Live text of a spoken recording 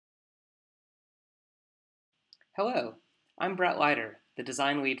Hello, I'm Brett Leiter, the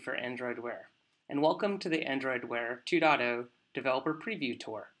design lead for Android Wear, and welcome to the Android Wear 2.0 Developer Preview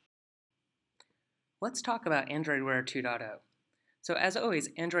Tour. Let's talk about Android Wear 2.0. So as always,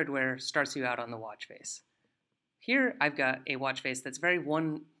 Android Wear starts you out on the watch face. Here I've got a watch face that's very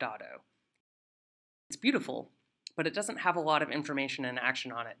 1.0. It's beautiful, but it doesn't have a lot of information and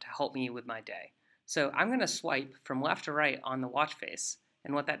action on it to help me with my day. So I'm going to swipe from left to right on the watch face,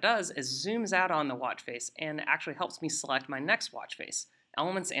 and what that does is zooms out on the watch face and actually helps me select my next watch face,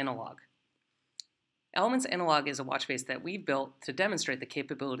 Elements Analog. Elements Analog is a watch face that we've built to demonstrate the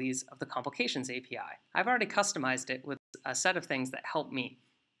capabilities of the Complications API. I've already customized it with a set of things that help me.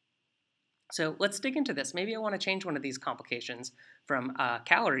 So let's dig into this. Maybe I want to change one of these complications from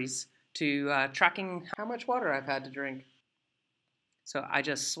calories to tracking how much water I've had to drink. So I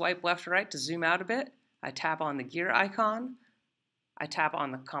just swipe left to right to zoom out a bit. I tap on the gear icon. I tap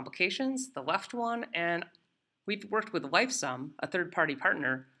on the complications, the left one, and we've worked with LifeSum, a third-party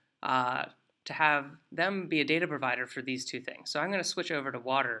partner, to have them be a data provider for these two things. So I'm going to switch over to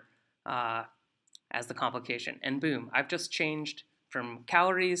water as the complication, and boom, I've just changed from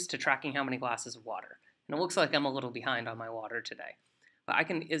calories to tracking how many glasses of water. And it looks like I'm a little behind on my water today. But I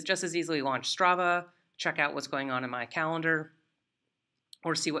can just as easily launch Strava, check out what's going on in my calendar,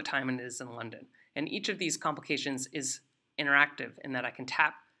 or see what time it is in London. And each of these complications is interactive in that I can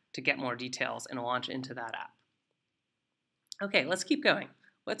tap to get more details and launch into that app. Okay, let's keep going.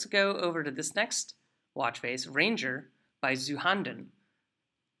 Let's go over to this next watch face, Ranger by Zuhanden.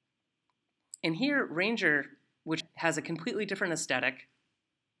 And here, Ranger, which has a completely different aesthetic,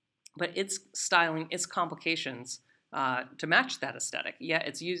 but it's styling its complications to match that aesthetic, yet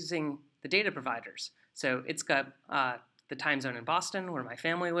it's using the data providers. So it's got the time zone in Boston, where my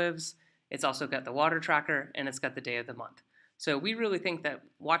family lives. It's also got the water tracker, and it's got the day of the month. So we really think that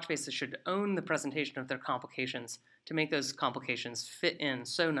watch faces should own the presentation of their complications to make those complications fit in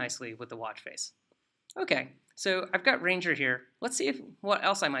so nicely with the watch face. Okay, so I've got Ranger here. Let's see what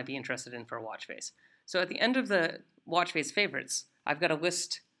else I might be interested in for a watch face. So at the end of the watch face favorites, I've got a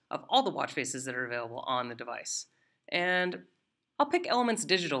list of all the watch faces that are available on the device. And I'll pick Elements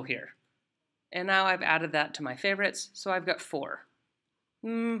Digital here. And now I've added that to my favorites, so I've got 4. I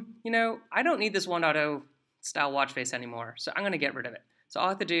don't need this 1.0 style watch face anymore, so I'm going to get rid of it. So all I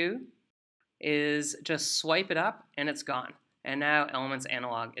have to do is just swipe it up, and it's gone. And now Elements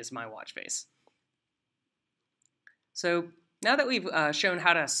Analog is my watch face. So now that we've shown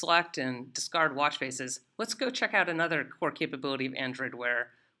how to select and discard watch faces, let's go check out another core capability of Android Wear,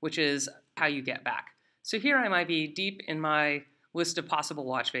 which is how you get back. So here I might be deep in my list of possible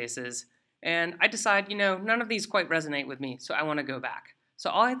watch faces, and I decide, none of these quite resonate with me, so I want to go back.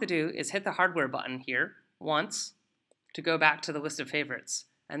 So all I have to do is hit the hardware button here once to go back to the list of favorites,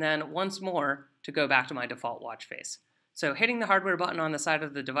 and then once more to go back to my default watch face. So hitting the hardware button on the side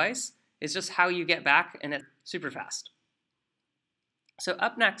of the device is just how you get back, and it's super fast. So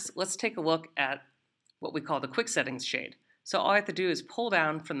up next, let's take a look at what we call the quick settings shade. So all I have to do is pull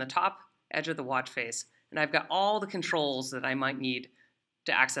down from the top edge of the watch face, and I've got all the controls that I might need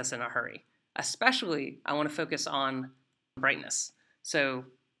to access in a hurry. Especially, I want to focus on brightness. So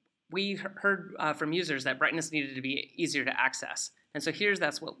we heard from users that brightness needed to be easier to access. And so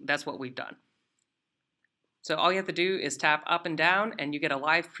that's what we've done. So all you have to do is tap up and down, and you get a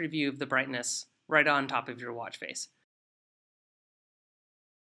live preview of the brightness right on top of your watch face.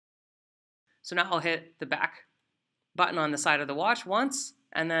 So now I'll hit the back button on the side of the watch once,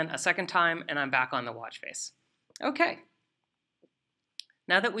 and then a second time, and I'm back on the watch face. Okay.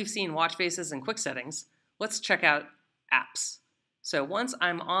 Now that we've seen watch faces and quick settings, let's check out apps. So once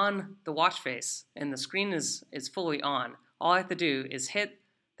I'm on the watch face and the screen is fully on, all I have to do is hit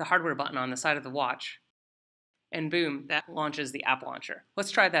the hardware button on the side of the watch, and boom, that launches the app launcher.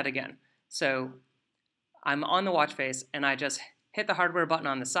 Let's try that again. So I'm on the watch face, and I just hit the hardware button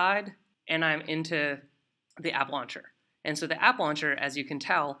on the side, and I'm into the app launcher. And so the app launcher, as you can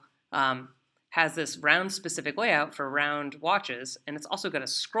tell, has this round specific layout for round watches, and it's also got a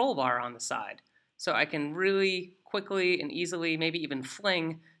scroll bar on the side. So I can really quickly and easily, maybe even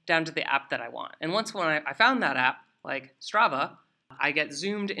fling down to the app that I want. And once when I found that app, like Strava, I get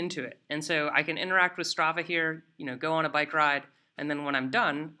zoomed into it. And so I can interact with Strava here, go on a bike ride, and then when I'm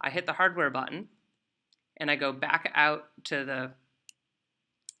done, I hit the hardware button, and I go back out to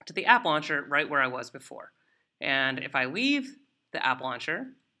the app launcher right where I was before. And if I leave the app launcher,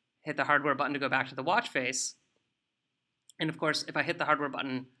 hit the hardware button to go back to the watch face, and of course, if I hit the hardware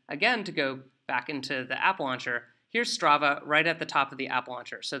button again to go back into the app launcher, here's Strava right at the top of the app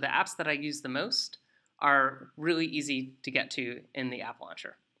launcher. So the apps that I use the most are really easy to get to in the app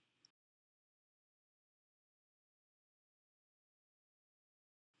launcher.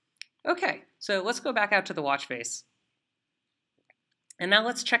 Okay, so let's go back out to the watch face. And now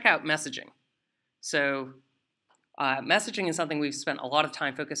let's check out messaging. So messaging is something we've spent a lot of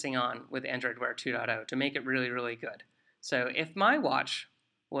time focusing on with Android Wear 2.0 to make it really, really good. So if my watch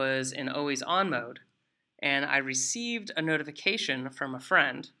was in always on mode and I received a notification from a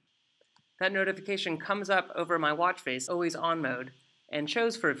friend, that notification comes up over my watch face, always on mode, and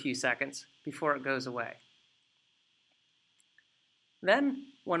shows for a few seconds before it goes away. Then,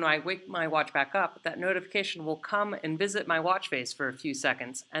 when I wake my watch back up, that notification will come and visit my watch face for a few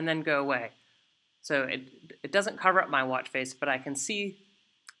seconds and then go away. So it doesn't cover up my watch face, but I can see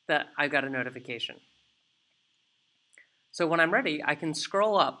that I got a notification. So when I'm ready, I can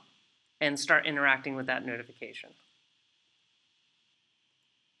scroll up and start interacting with that notification.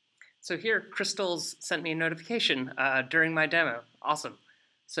 So here, Crystal's sent me a notification during my demo. Awesome.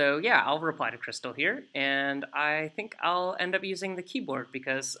 So yeah, I'll reply to Crystal here, and I think I'll end up using the keyboard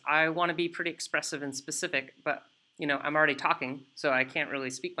because I want to be pretty expressive and specific, but I'm already talking, so I can't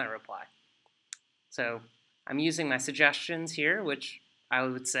really speak my reply. So I'm using my suggestions here, which I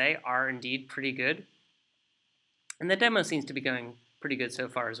would say are indeed pretty good. And the demo seems to be going pretty good so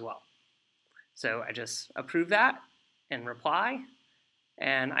far as well. So I just approve that and reply,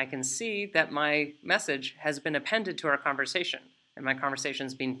 and I can see that my message has been appended to our conversation, and my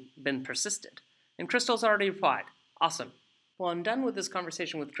conversation's been persisted. And Crystal's already replied. Awesome. Well, I'm done with this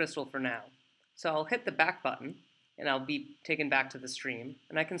conversation with Crystal for now. So I'll hit the back button, and I'll be taken back to the stream.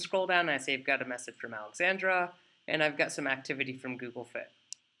 And I can scroll down and I say I've got a message from Alexandra, and I've got some activity from Google Fit.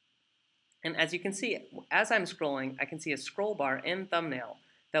 And as you can see, as I'm scrolling, I can see a scroll bar and thumbnail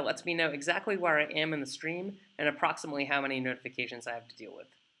that lets me know exactly where I am in the stream and approximately how many notifications I have to deal with.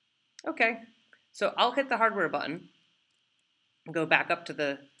 Okay, so I'll hit the hardware button, go back up to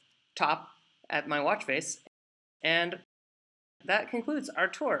the top at my watch face, and that concludes our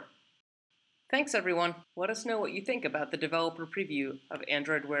tour. Thanks everyone. Let us know what you think about the developer preview of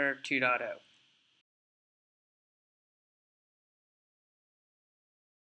Android Wear 2.0.